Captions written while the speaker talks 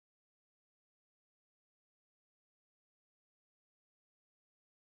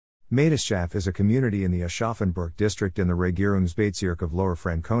Mainaschaff is a community in the Aschaffenburg district in the Regierungsbezirk of Lower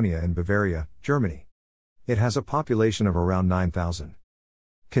Franconia in Bavaria, Germany. It has a population of around 9,000.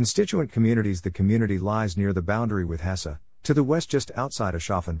 Constituent communities. The community lies near the boundary with Hesse, to the west just outside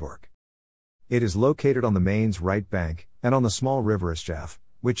Aschaffenburg. It is located on the Main's right bank, and on the small river Aschaff,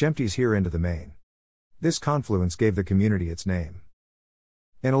 which empties here into the Main. This confluence gave the community its name.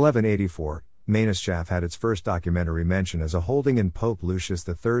 In 1184, Mainaschaff had its first documentary mention as a holding in Pope Lucius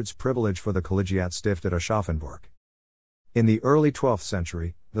III's privilege for the Kollegiatsstift at Aschaffenburg. In the early 12th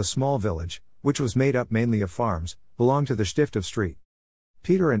century, the small village, which was made up mainly of farms, belonged to the Stift of St.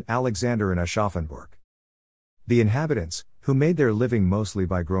 Peter and Alexander in Aschaffenburg. The inhabitants, who made their living mostly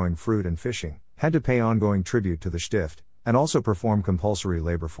by growing fruit and fishing, had to pay ongoing tribute to the Stift, and also perform compulsory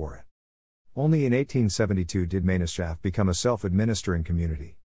labor for it. Only in 1872 did Mainaschaff become a self-administering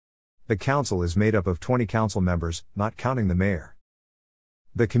community. The council is made up of 20 council members, not counting the mayor.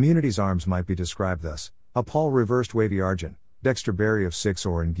 The community's arms might be described thus: a pall reversed wavy argent, dexter berry of 6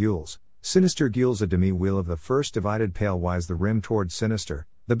 or in gules, sinister gules a demi-wheel of the first divided pale wise the rim toward sinister,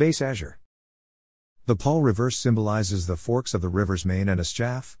 the base azure. The pall reverse symbolizes the forks of the rivers Main and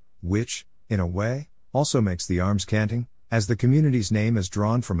Aschaff, which, in a way, also makes the arms canting, as the community's name is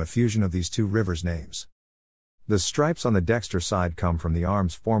drawn from a fusion of these two rivers' names. The stripes on the dexter side come from the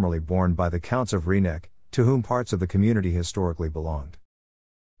arms formerly borne by the Counts of Rieneck, to whom parts of the community historically belonged.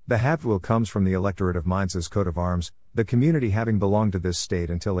 The halved comes from the electorate of Mainz's coat of arms, the community having belonged to this state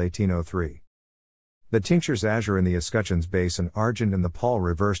until 1803. The tinctures azure in the escutcheon's base and argent in the pall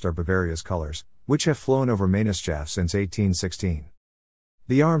reversed are Bavaria's colors, which have flown over Mainaschaff since 1816.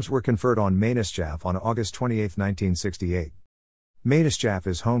 The arms were conferred on Mainaschaff on August 28, 1968. Mainaschaff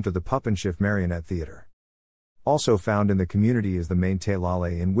is home to the Puppenschiff Marionette Theatre. Also found in the community is the Main Tellale,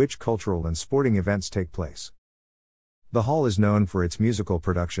 in which cultural and sporting events take place. The hall is known for its musical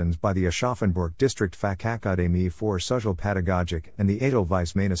productions by the Aschaffenburg District Fachakademie für Sozialpädagogik and the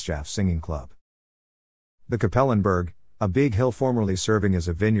Edelweiss Mainaschaff Singing Club. The Kapellenberg, a big hill formerly serving as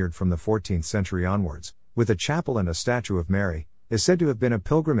a vineyard from the 14th century onwards, with a chapel and a statue of Mary, is said to have been a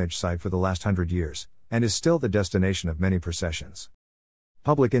pilgrimage site for the last 100 years, and is still the destination of many processions.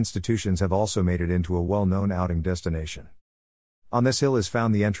 Public institutions have also made it into a well-known outing destination. On this hill is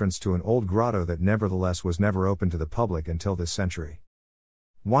found the entrance to an old grotto that nevertheless was never open to the public until this century.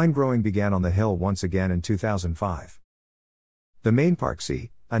 Wine growing began on the hill once again in 2005. The main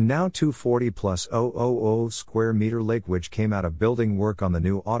Parksee, a now 240,000 square meter lake which came out of building work on the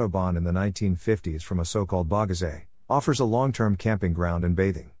new Autobahn in the 1950s from a so-called Baggersee, offers a long-term camping ground and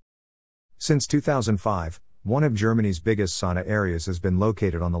bathing. Since 2005, one of Germany's biggest sauna areas has been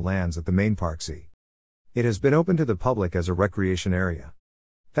located on the lands at the main Parksee. It has been open to the public as a recreation area.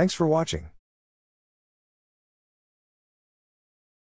 Thanks for watching.